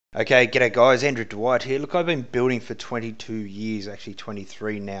Okay, g'day guys, Andrew Dwight here. Look, I've been building for 22 years, actually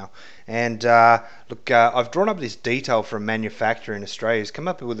 23 now. And I've drawn up this detail for a manufacturer in Australia who's come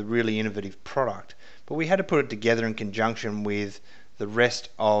up with a really innovative product. But we had to put it together in conjunction with the rest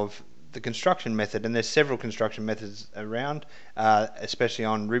of the construction method. And there's several construction methods around, especially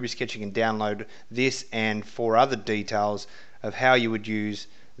on Ruby Sketch. You can download this and 4 other details of how you would use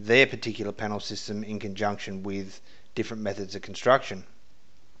their particular panel system in conjunction with different methods of construction.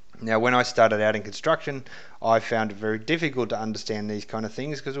 Now, when I started out in construction, I found it very difficult to understand these kind of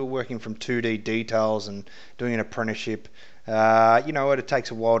things because we're working from 2D details and doing an apprenticeship. It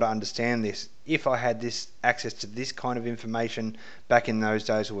takes a while to understand this. If I had this access to this kind of information back in those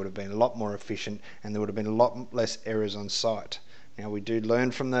days, it would have been a lot more efficient and there would have been a lot less errors on site. Now, we do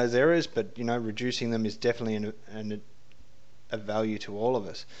learn from those errors, but reducing them is definitely a value to all of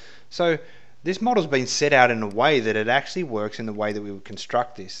us. So this model's been set out in a way that it actually works in the way that we would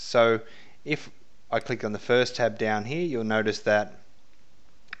construct this. So if I click on the first tab down here, you'll notice that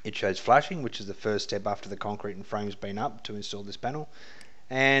it shows flashing, which is the first step after the concrete and frame's been up to install this panel.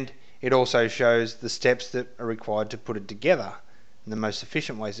 And it also shows the steps that are required to put it together and the most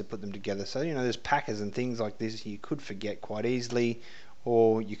efficient ways to put them together. So there's packers and things like this you could forget quite easily,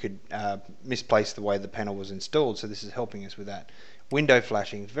 or you could misplace the way the panel was installed. So this is helping us with that. Window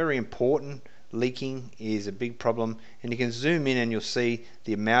flashing, very important. Leaking is a big problem, and you can zoom in and you'll see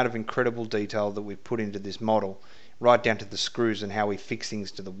the amount of incredible detail that we've put into this model, right down to the screws and how we fix things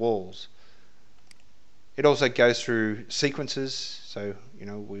to the walls. It also goes through sequences, so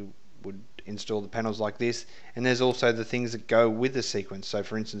we would install the panels like this, and there's also the things that go with the sequence. So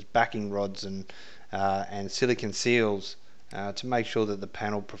for instance, backing rods and silicon seals to make sure that the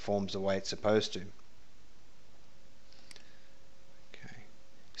panel performs the way it's supposed to.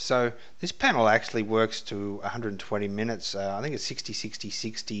 So this panel actually works to 120 minutes. I think it's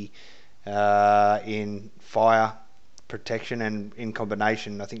 60-60-60 in fire protection, and in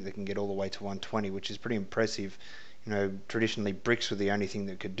combination I think they can get all the way to 120, which is pretty impressive. Traditionally bricks were the only thing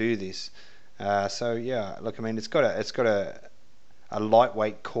that could do this. So yeah, look, I mean, it's got a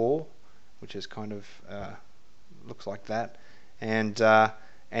lightweight core, which is kind of looks like that, and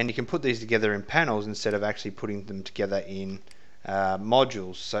you can put these together in panels instead of actually putting them together in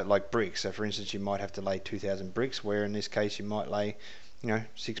modules, so like bricks. So for instance, you might have to lay 2,000 bricks, where in this case you might lay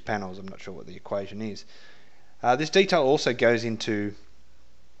 6 panels. I'm not sure what the equation is. This detail also goes into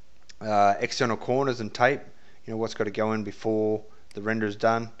external corners and tape, what's got to go in before the render is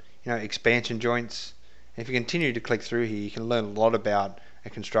done, expansion joints. And if you continue to click through here, you can learn a lot about a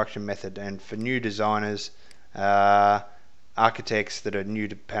construction method. And for new designers, architects that are new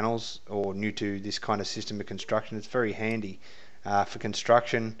to panels or new to this kind of system of construction, it's very handy. For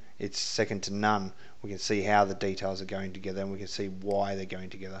construction, it's second to none. We can see how the details are going together, and we can see why they're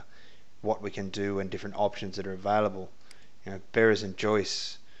going together, what we can do, and different options that are available. Bearers and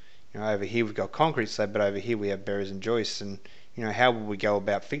joists. Over here we've got concrete slab, but over here we have bearers and joists, and how will we go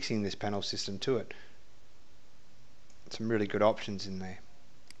about fixing this panel system to it? Some really good options in there.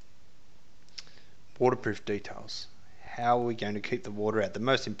 Waterproof details. How are we going to keep the water out? The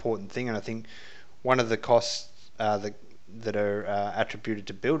most important thing, and I think one of the costs that are attributed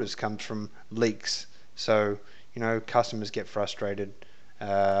to builders comes from leaks. So customers get frustrated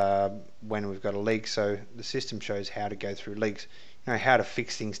when we've got a leak, so the system shows how to go through leaks, how to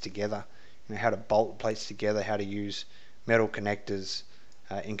fix things together, how to bolt plates together, how to use metal connectors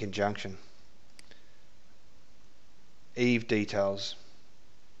in conjunction. Eave details.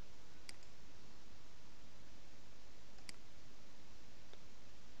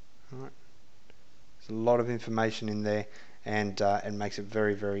 Alright. There's a lot of information in there, and it makes it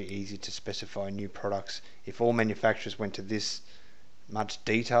very, very easy to specify new products. If all manufacturers went to this much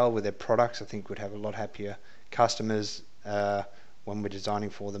detail with their products, I think we'd have a lot happier customers when we're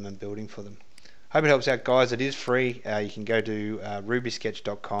designing for them and building for them. Hope it helps out, guys. It is free. You can go to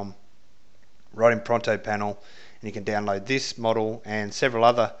rubysketch.com, right in Pronto panel, and you can download this model and several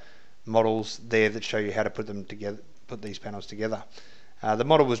other models there that show you how to put them together, put these panels together. The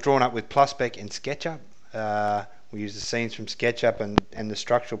model was drawn up with Plusspec and SketchUp. We used the scenes from SketchUp and the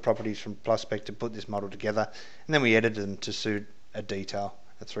structural properties from Plusspec to put this model together, and then we edited them to suit a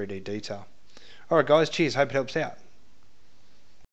 3D detail. Alright guys, cheers, hope it helps out.